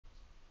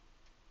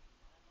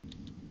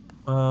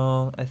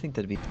Well, I think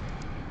that'd be...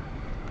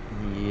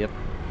 Yep.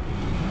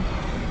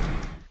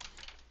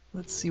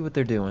 Let's see what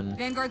they're doing.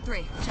 Vanguard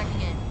 3,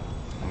 checking in.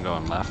 I'm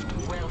going left.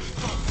 Well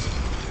fought.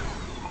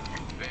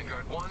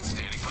 Vanguard 1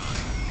 standing by.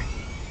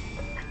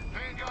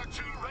 Vanguard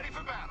 2 ready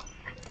for battle.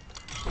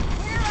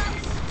 We're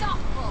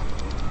unstoppable.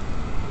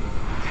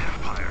 The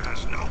Empire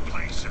has no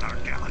place in our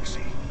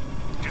galaxy.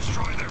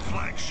 Destroy their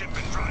flagship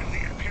and drive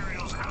the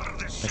Imperials out of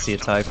this I see a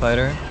system. TIE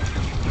fighter.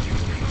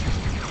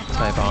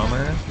 TIE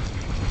bomber.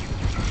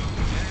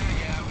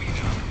 Yeah, we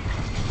know.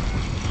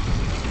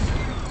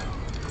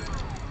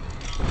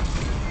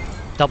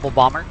 Double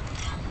bomber.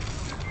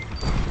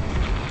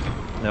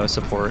 No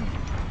support.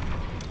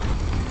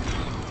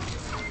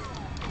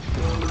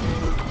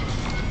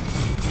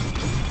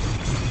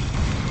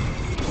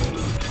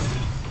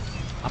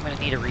 I'm gonna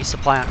need a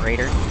resupply on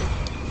Raider.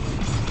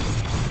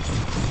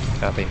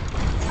 Copy.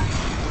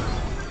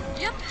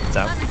 Yep, It's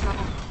out. I'm in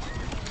trouble.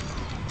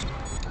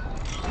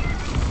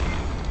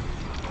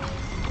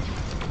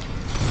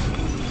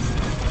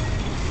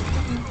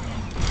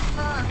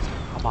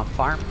 I'm on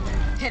farm.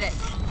 Hit it.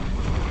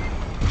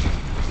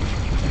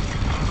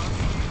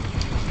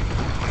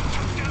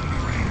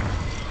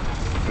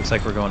 Looks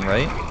like we're going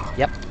right.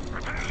 Yep.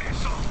 Prepare the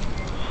assault.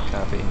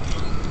 Copy.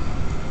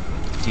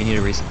 Do you need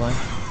a resupply?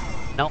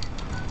 Nope.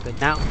 Good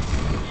now. Good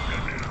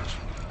news.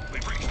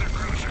 We've reached their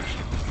cruisers.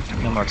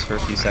 No marks for a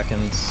few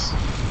seconds.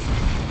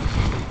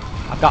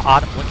 I've got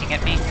Autumn looking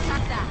at me.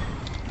 Attack that.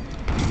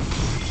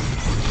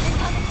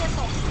 Incoming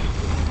missile.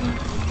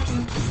 I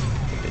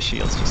think the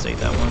shields just ate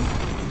that one.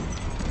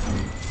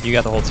 You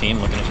got the whole team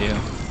looking at you.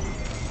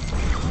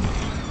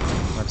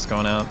 Mark's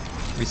going out.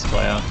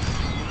 Resupply out.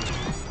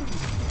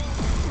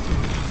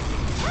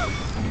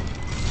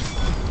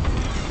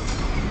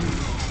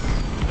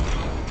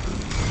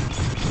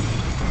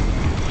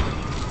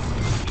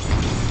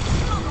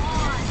 Come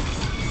on.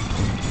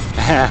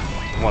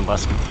 One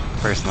less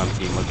person on the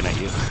team looking at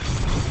you.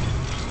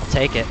 I'll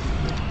take it.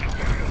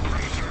 Imperial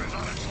cruiser is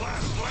on its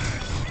last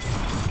leg.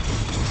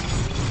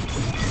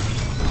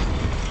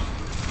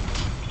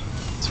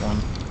 Let's run.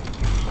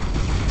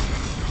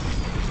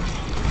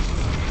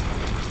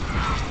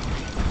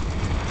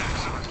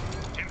 Excellent.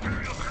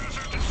 Imperial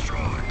cruiser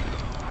destroyed.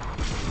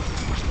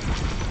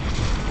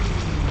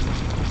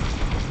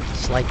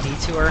 Slight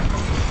detour.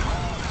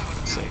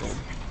 Sagan.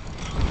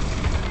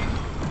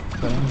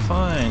 But I'm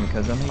fine,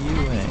 because I'm a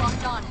U-wing.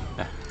 Locked on.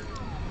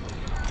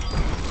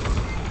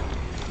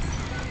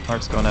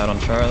 Mark's going out on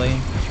Charlie.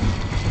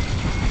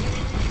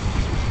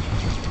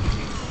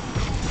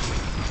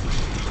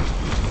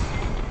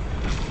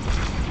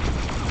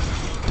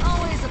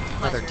 Always a pleasure.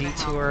 Another to help.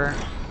 detour.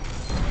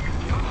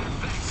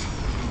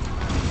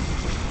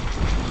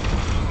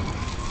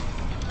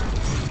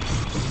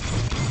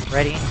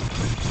 Ready?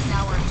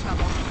 Now we're in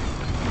trouble.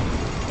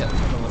 Got a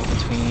little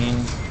between.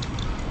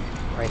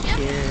 Right Yep,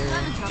 here.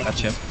 I'm in trouble.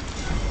 Gotcha.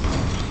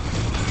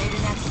 Maybe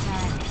next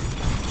time.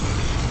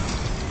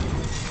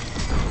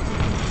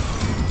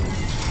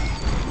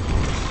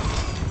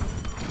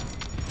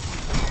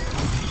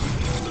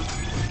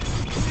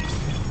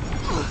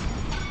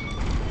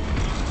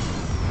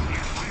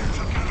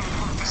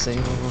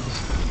 Disabled.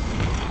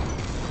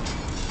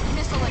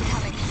 Missile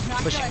incoming.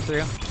 Not Pushing good.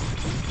 through.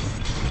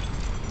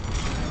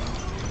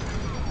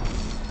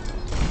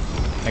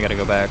 I gotta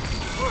go back. Finish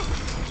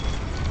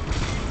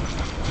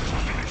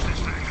this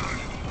Vanguard.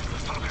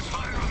 Focus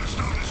fire on the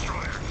Star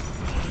Destroyer.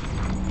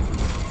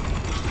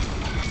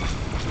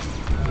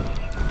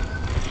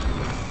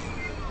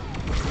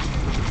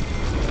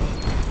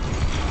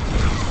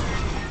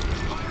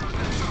 Fire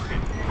on that target.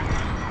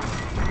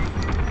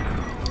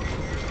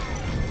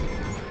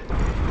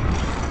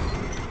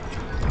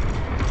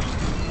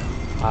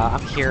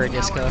 I'm here,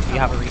 Disco, if you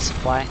have a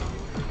resupply.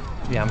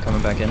 Yeah, I'm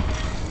coming back in.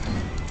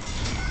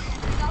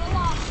 Got a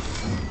lock.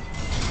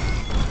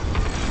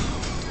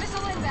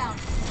 Missile inbound.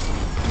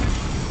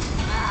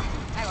 Ah,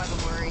 I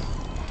wasn't worried.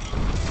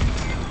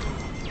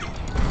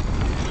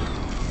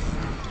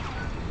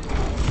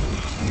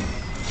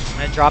 I'm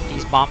gonna drop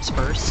these bombs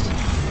first.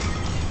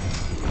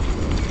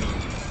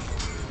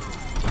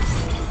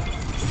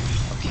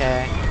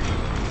 Okay.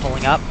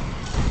 Pulling up.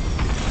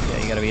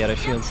 Yeah, you gotta be out of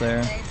shields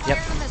there. They Yep.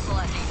 fired a missile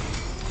at me.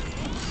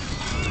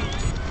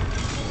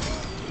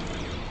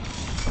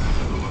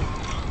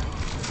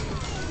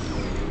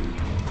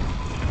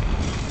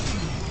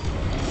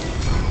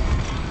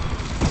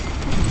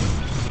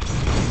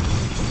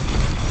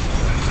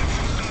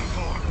 Section's done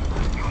for.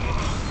 No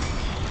more.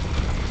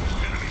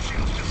 Enemy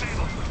shields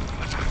disabled.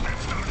 Attack that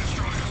Star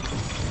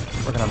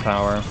Destroyer. Working on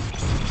power.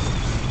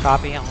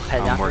 Copy, I'll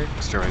head I'm downward.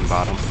 steering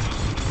bottom. We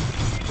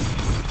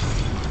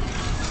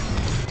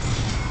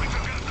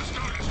took out the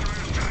Star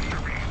Destroyer's tractor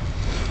beam.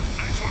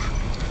 Nice work.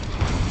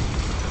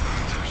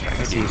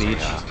 I see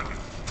each.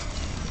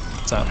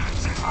 What's up?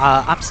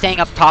 I'm staying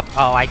up top.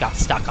 Oh, I got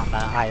stuck on the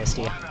ISD.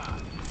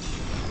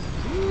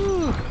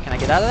 Ooh, can I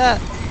get out of that?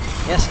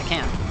 Yes, I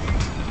can.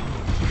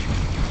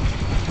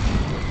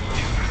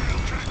 Imperial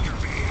tractor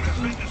beam has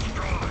been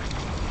destroyed.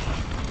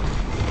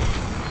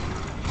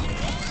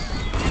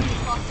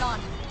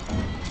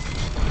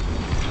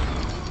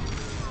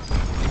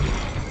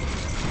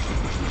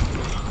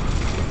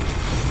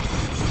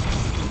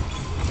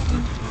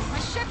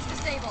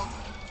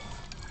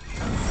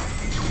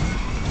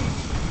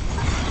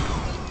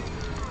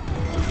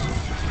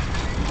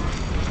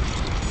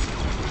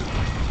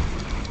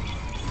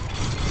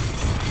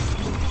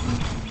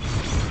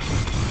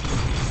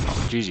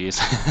 GG's.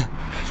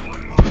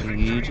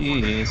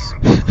 GG's.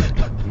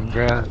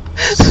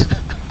 Congrats.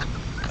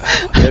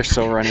 They're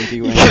still running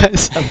You D-Wing.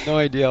 guys have no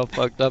idea how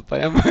fucked up I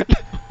am right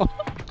now.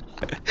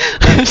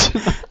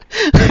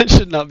 I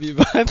should not be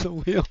behind the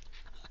wheel.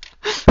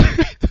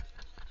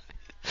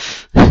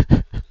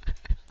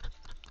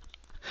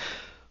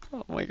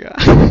 Oh my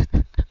god.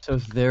 So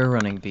if they're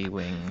running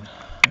B-Wing,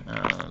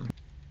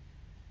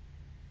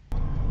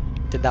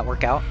 Did that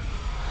work out?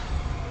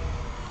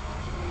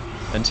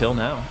 until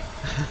now.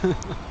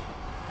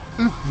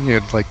 You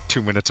had like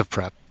 2 minutes of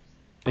prep.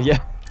 Yeah,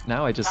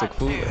 now I just look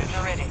foolish.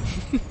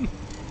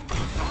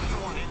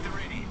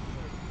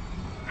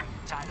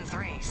 Titan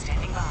 3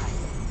 standing by.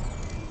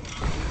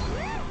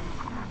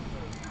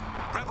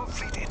 Rebel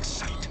fleet in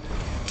sight.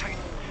 Titan,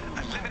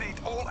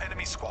 eliminate all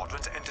enemy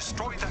squadrons and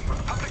destroy that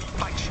Republic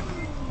flagship.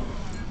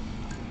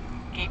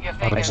 Keep your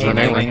Bottom's fingers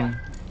running. moving.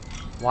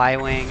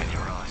 Y-wing.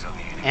 Your eyes on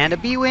the enemy. And a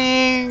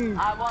B-wing!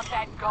 I want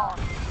that gone.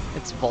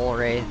 It's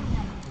Volraith.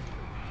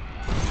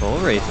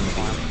 Volraith in the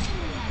B-Wing.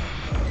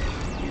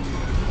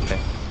 Okay.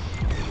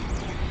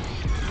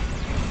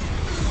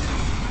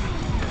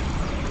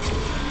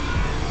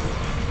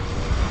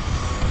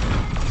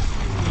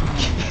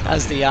 He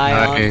has the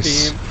ion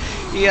Nice. beam.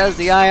 He has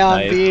the ion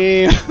Nice.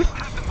 beam.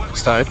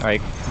 It's died.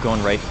 Alright,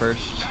 going right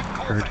first.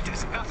 Heard. Combat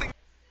is nothing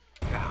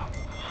now.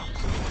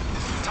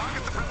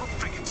 Target the rebel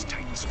frigates,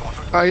 Titan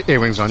squadron.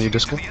 A-Wing's on you,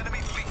 Disco. The enemy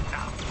fleet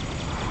now.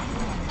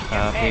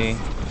 Copy.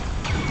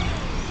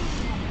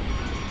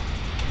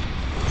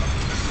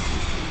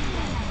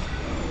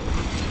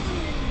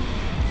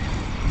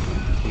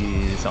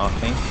 He's off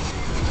me.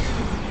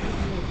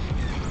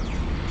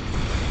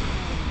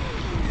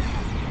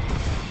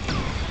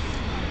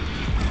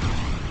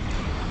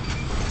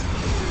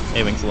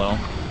 A-Wing's low.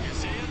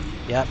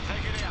 Yep. I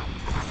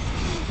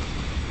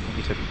think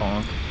he took a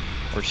bonk.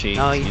 Or she.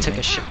 No, he excuse took me.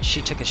 a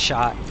she took a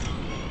shot.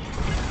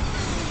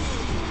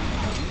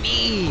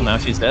 Me. Well, now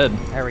she's dead.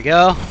 There we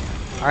go.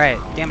 All right,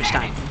 damage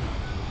time.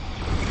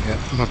 Yeah,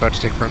 I'm about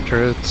to take front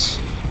turrets.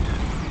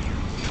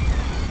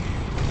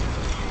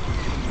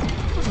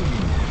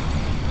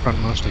 Front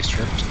mostly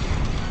stripped.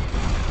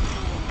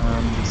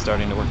 He's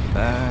starting to work the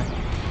back.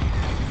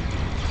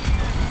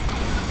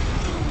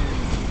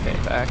 Okay,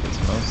 back is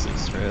mostly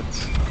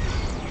stripped.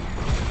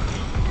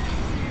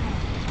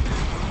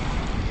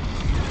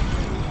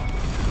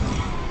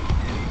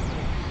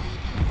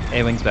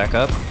 A-Wing's back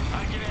up.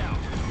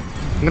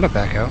 I'm gonna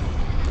back out.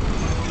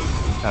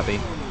 Copy.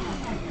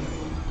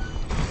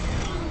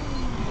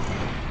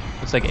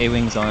 Looks like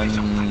A-Wing's on...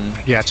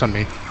 Yeah, it's on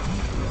me.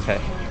 Okay,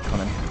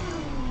 coming.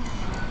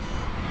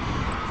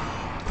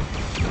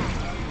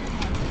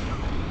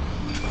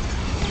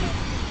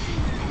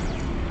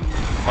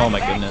 Oh my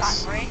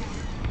goodness.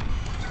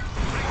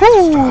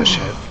 Oh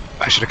shit.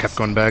 I should have kept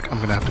going back. I'm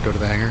gonna have to go to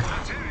the hangar.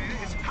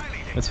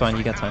 It's fine,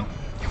 you got time.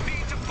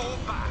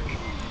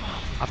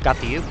 I've got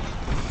the U.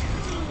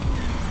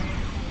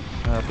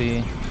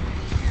 Copy.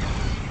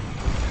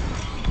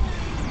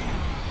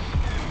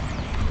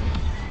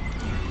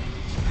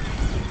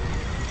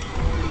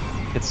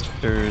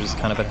 Kitster's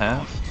kind of at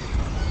half.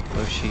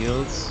 Low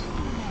shields.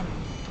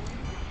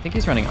 I think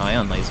he's running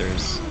ion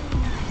lasers.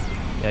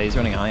 Yeah, he's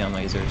running ion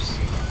lasers.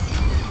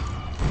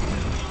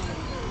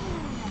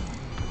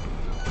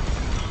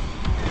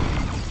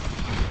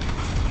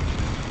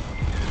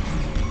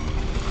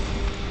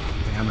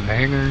 I'm in the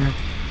hangar.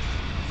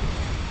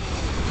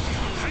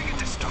 Frigate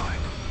destroyed.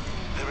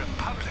 The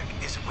Republic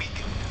is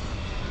weakened.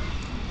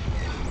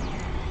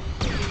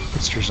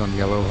 Kitster's on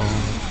yellow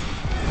home.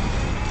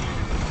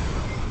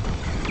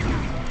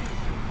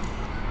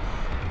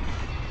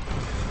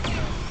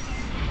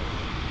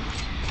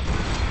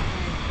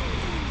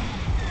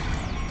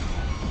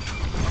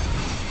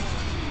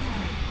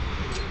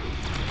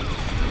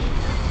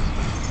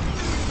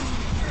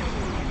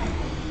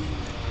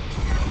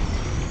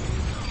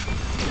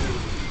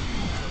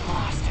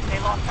 Lost. They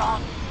locked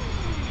on.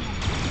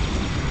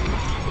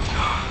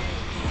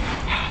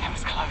 That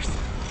was close.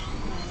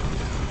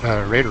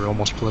 Raider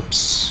almost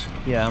flips.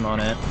 Yeah, I'm on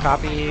it.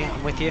 Copy.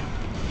 I'm with you.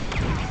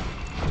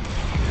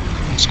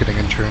 It's getting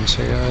insurance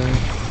AI.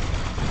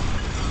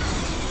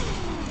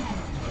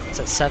 It's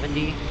at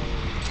 70.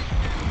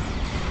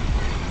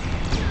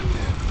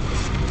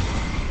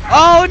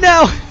 Oh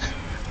no!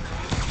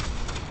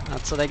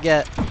 That's what I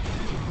get.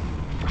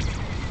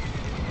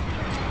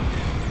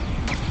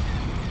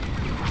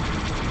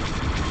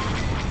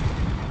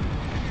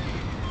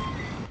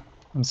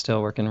 I'm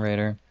still working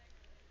Raider.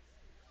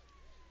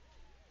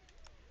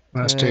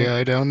 Last Okay.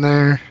 AI down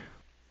there.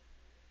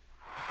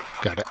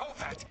 Got it.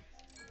 Corvette.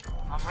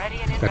 I'm ready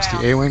and inbound. That's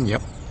the A-Wing,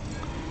 yep.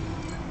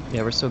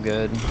 Yeah, we're still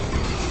good.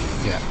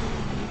 Yeah.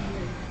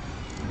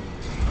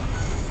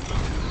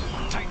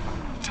 Titan,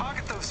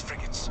 target those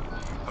frigates.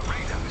 A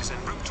radar is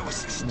en route to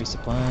assist.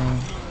 Resupplying.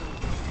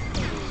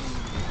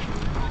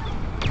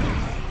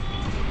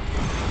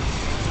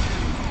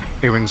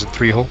 A-Wing's at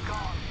 3 hull.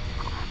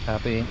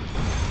 Copy.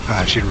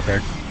 She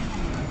repaired.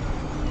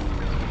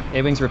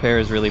 A-Wing's repair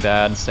is really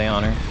bad. Stay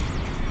on her.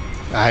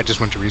 I just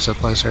went to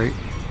resupply, sorry.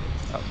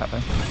 Oh, copy.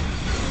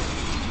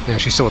 Yeah,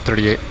 she's still at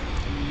 38.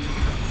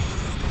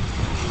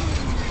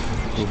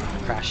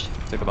 Crashed.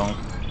 Took a bonk.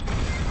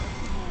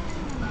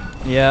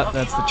 Yeah,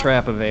 that's the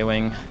trap of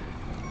A-Wing.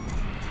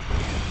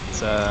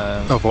 It's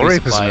Oh,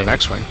 Volraith is in an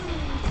X-Wing.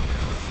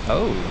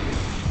 Oh.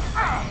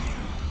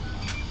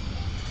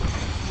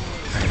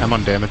 Alright, I'm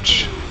on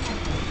damage.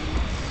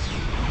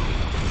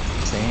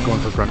 Same. Going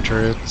for grunt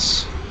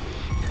turrets.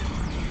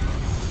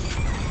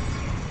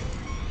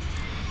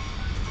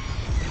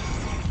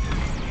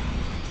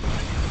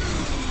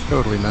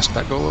 Totally messed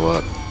that Golo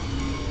up.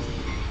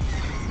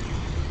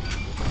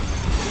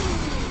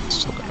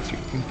 Still got a few.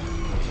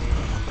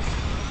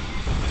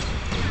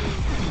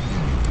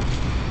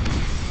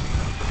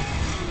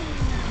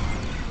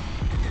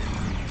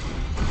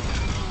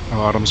 Oh,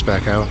 Autumn's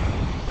back out.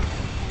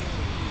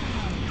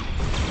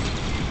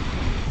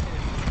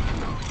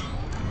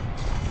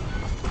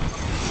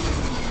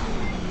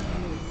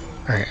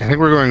 Alright, I think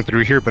we're going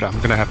through here, but I'm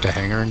gonna have to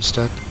hang her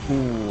instead.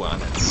 Ooh,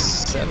 I'm at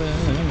 7.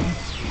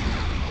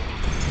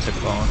 Took a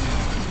bonk.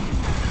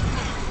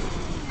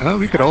 Oh,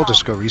 we could all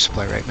just go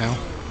resupply right now.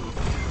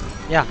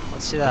 Yeah,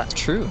 let's do that.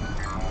 That's true.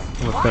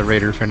 Let that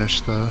Raider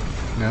finish the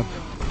neb.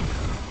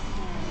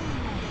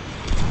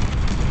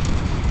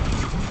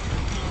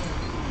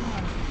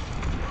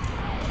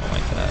 I don't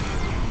like that.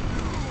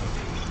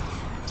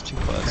 It's too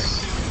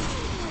close.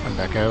 I'm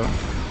back out.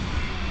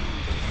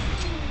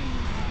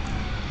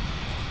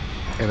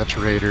 Okay, that's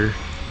Raider.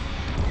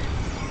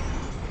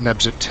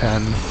 Neb's at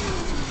 10.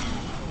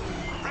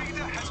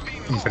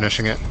 I'm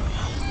finishing it.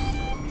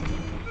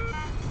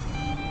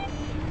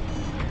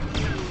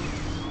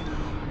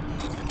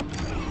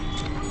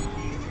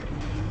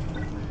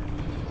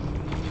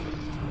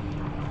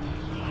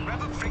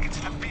 Rebel frigates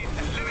have been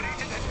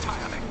eliminated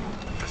entirely.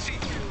 Proceed.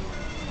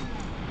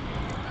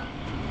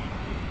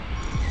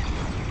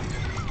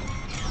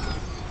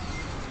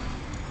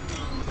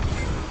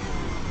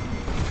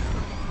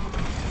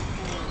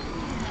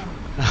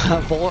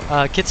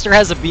 Kitster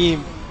has a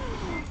beam.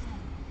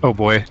 Oh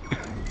boy.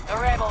 The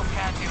rebels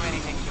can't do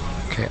anything to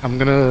us. Okay, I'm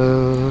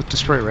gonna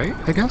destroy right,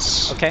 I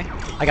guess? Okay,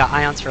 I got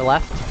ions for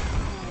left.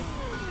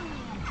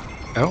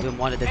 Oh, Doing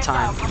one at a Missile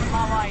time. coming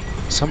my way.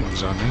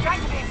 someone's on me. Strike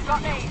beam's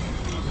got me.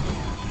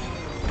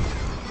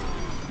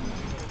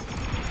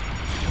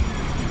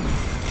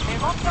 They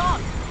locked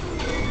on.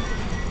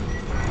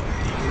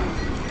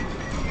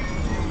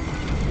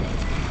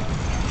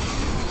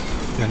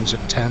 Guns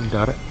at 10,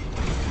 got it.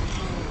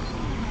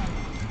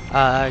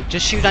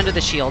 Just shoot under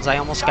the shields. I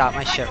almost got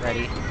my shit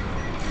ready.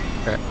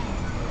 Okay.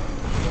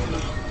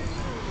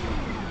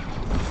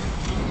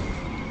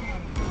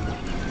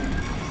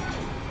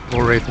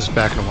 Volraith is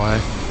backing away.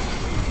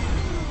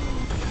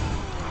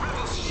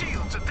 Rebel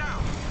shields are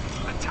down.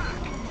 Attack.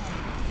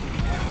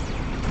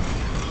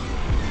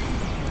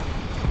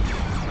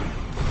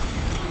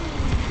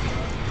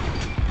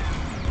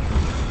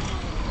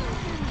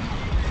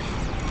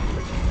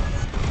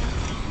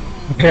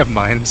 They have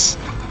mines.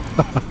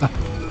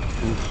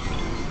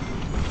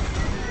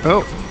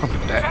 Oh, I'm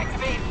gonna die. Strike the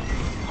beam.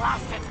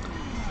 Blasted.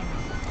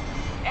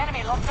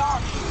 Enemy locked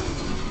on.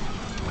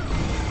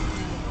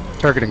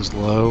 Targeting's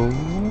low,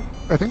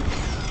 I think.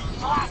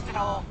 Blasted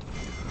all.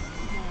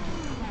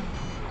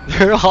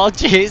 They're all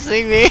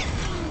chasing me.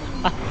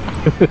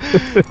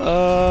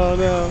 Oh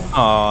no.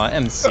 Aw,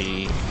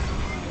 MC.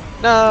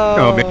 No.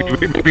 Oh,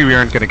 maybe we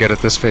aren't gonna get it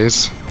this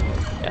phase.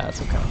 Yeah,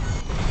 that's okay.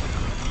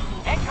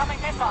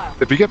 Incoming missile.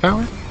 Did we get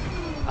power?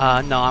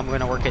 No, I'm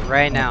gonna work it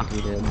right now.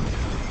 We did.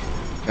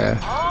 Yeah.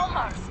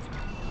 Almost.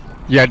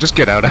 Yeah, just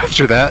get out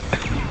after that.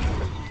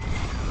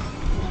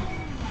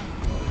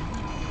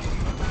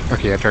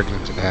 Okay, yeah,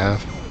 targeting's at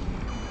half.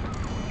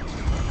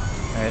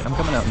 Alright, I'm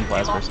coming out in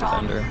Blast vs.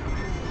 Defender.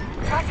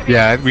 Strike the beam.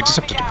 Yeah, we just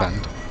have to Slow me down.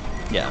 defend.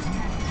 Yeah.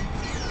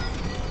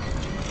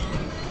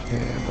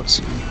 And let's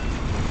see.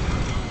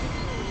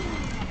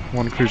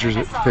 One cruiser's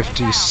at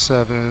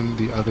 57,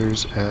 the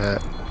other's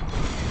at...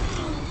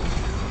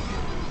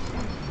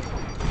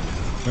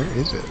 Where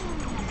is it?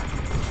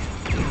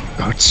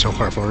 Oh, it's so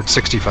far forward.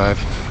 65.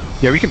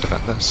 Yeah, we can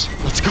defend this.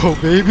 Let's go,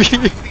 baby.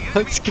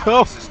 Let's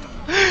go.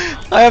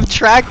 I have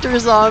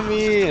tractors on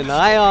me and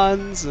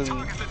ions and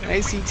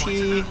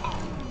ICT.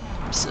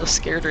 I'm so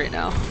scared right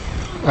now.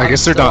 I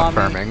guess they're still not on me.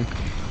 farming,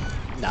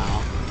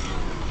 No.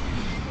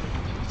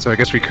 so I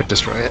guess we could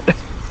destroy it.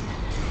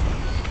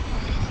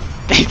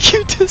 Thank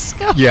you,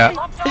 Disco. Yeah.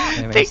 Locked on.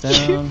 Anyways,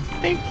 Thank you. down.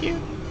 Thank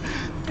you.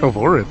 Oh,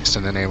 Volraith's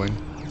in an A-Wing.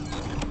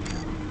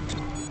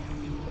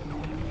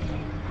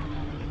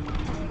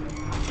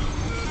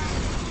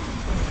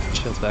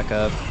 Shields back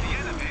up. The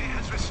enemy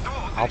has restored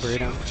I'll their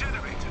breed him. shield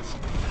generators.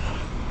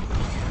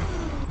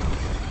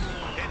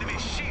 Enemy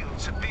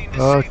shields have been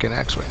Fucking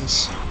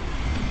X-Wings.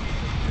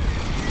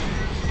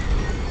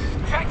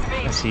 Strike the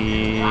I beam.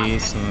 see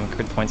some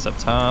crit points up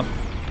top.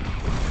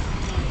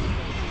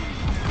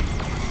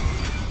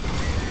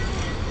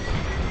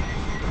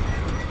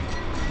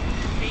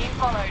 Beam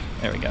followed.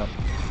 There we go.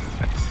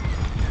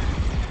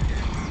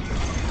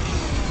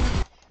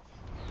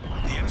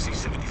 The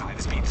MC-75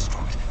 has been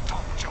destroyed.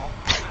 Top job.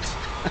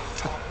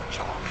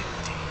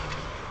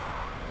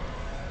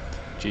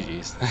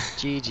 GG's.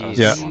 GG's.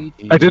 Yeah.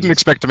 I didn't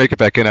expect to make it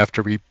back in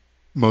after we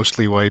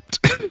mostly wiped.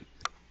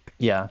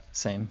 Yeah,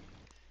 same.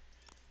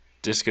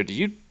 Disco, did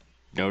you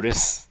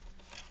notice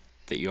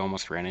that you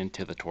almost ran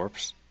into the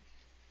torps?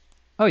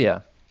 Oh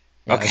yeah.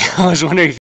 Yeah, I Okay, saw I was wondering if